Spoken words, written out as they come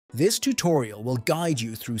This tutorial will guide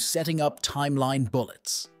you through setting up timeline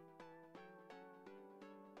bullets.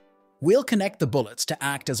 We'll connect the bullets to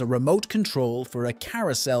act as a remote control for a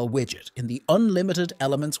carousel widget in the Unlimited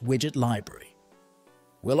Elements widget library.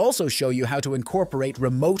 We'll also show you how to incorporate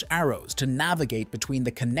remote arrows to navigate between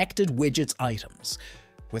the connected widgets items.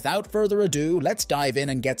 Without further ado, let's dive in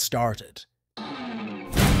and get started.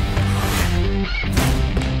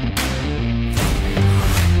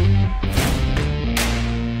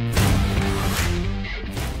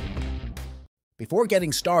 Before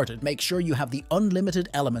getting started, make sure you have the Unlimited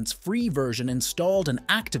Elements free version installed and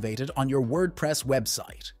activated on your WordPress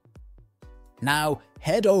website. Now,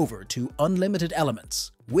 head over to Unlimited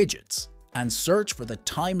Elements, Widgets, and search for the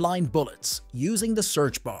timeline bullets using the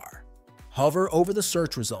search bar. Hover over the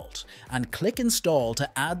search result and click Install to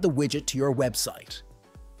add the widget to your website.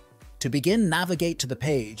 To begin, navigate to the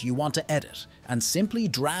page you want to edit and simply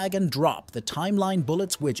drag and drop the Timeline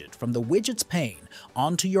Bullets widget from the Widgets pane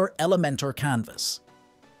onto your Elementor canvas.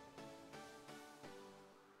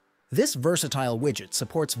 This versatile widget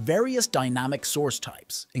supports various dynamic source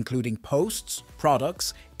types, including posts,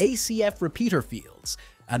 products, ACF repeater fields,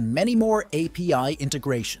 and many more API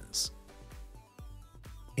integrations.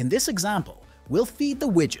 In this example, we'll feed the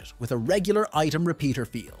widget with a regular item repeater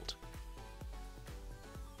field.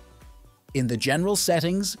 In the general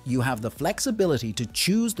settings, you have the flexibility to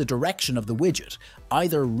choose the direction of the widget,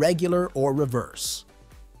 either regular or reverse.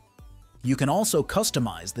 You can also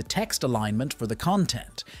customize the text alignment for the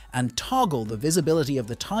content and toggle the visibility of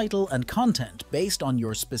the title and content based on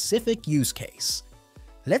your specific use case.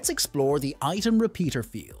 Let's explore the item repeater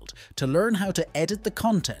field to learn how to edit the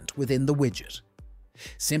content within the widget.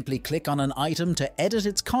 Simply click on an item to edit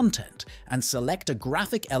its content and select a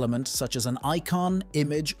graphic element such as an icon,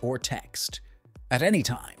 image, or text. At any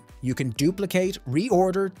time, you can duplicate,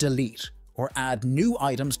 reorder, delete, or add new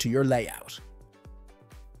items to your layout.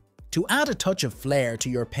 To add a touch of flair to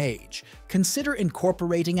your page, consider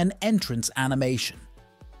incorporating an entrance animation.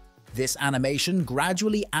 This animation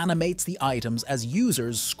gradually animates the items as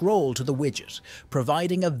users scroll to the widget,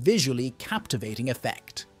 providing a visually captivating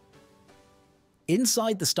effect.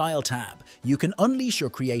 Inside the Style tab, you can unleash your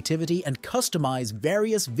creativity and customize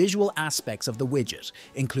various visual aspects of the widget,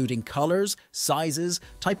 including colors, sizes,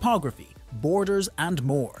 typography, borders, and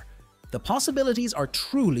more. The possibilities are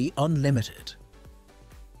truly unlimited.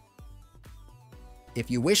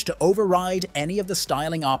 If you wish to override any of the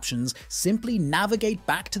styling options, simply navigate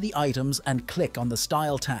back to the items and click on the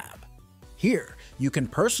Style tab. Here, you can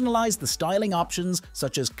personalize the styling options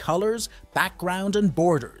such as colors, background, and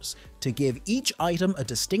borders to give each item a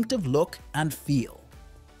distinctive look and feel.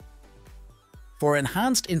 For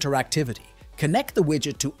enhanced interactivity, connect the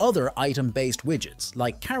widget to other item-based widgets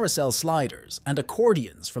like carousel sliders and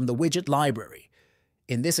accordions from the widget library.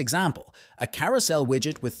 In this example, a carousel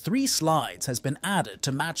widget with 3 slides has been added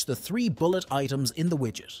to match the 3 bullet items in the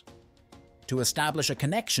widget. To establish a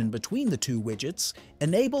connection between the 2 widgets,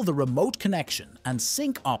 enable the remote connection and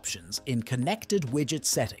sync options in Connected Widget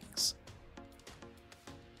settings.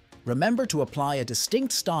 Remember to apply a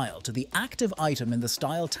distinct style to the active item in the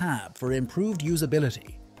Style tab for improved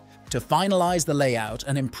usability. To finalize the layout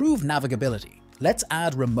and improve navigability, let's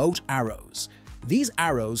add remote arrows. These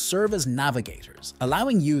arrows serve as navigators,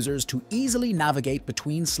 allowing users to easily navigate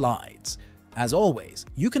between slides. As always,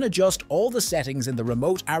 you can adjust all the settings in the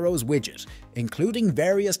Remote Arrows widget, including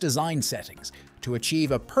various design settings, to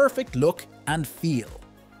achieve a perfect look and feel.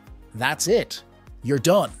 That's it. You're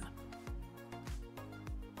done.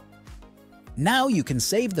 Now you can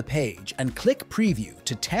save the page and click Preview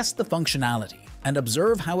to test the functionality and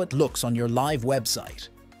observe how it looks on your live website.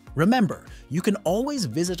 Remember, you can always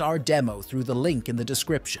visit our demo through the link in the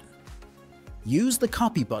description. Use the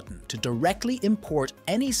copy button to directly import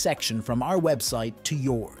any section from our website to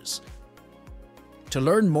yours. To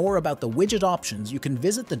learn more about the widget options, you can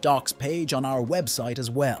visit the docs page on our website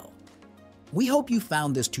as well. We hope you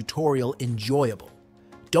found this tutorial enjoyable.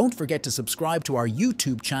 Don't forget to subscribe to our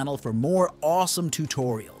YouTube channel for more awesome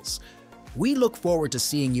tutorials. We look forward to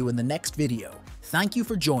seeing you in the next video. Thank you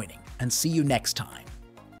for joining, and see you next time.